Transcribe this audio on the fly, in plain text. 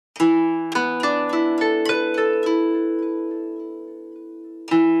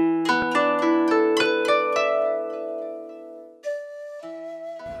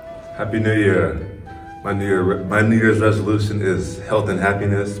Happy New Year. My New Year's resolution is health and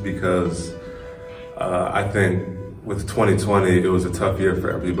happiness because I think with 2020, it was a tough year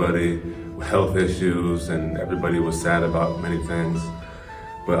for everybody with health issues and everybody was sad about many things.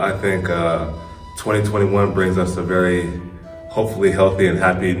 But I think 2021 brings us a very hopefully healthy and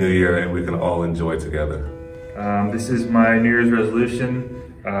happy new year and we can all enjoy together. This is my New Year's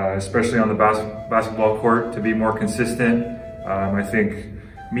resolution, especially on the basketball court, to be more consistent. I think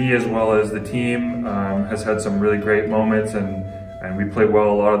me as well as the team has had some really great moments and we play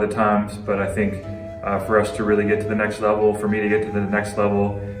well a lot of the times, but I think for us to really get to the next level, for me to get to the next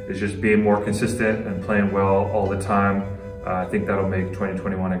level, is just being more consistent and playing well all the time. I think that'll make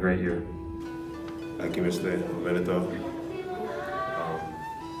 2021 a great year.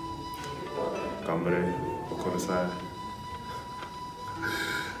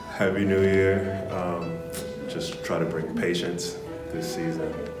 Happy New Year. Just try to bring patience this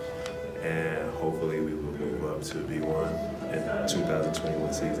season and hopefully we will move up to B1 in the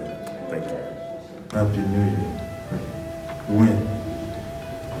 2021 season. Thank you. Happy New Year. Win.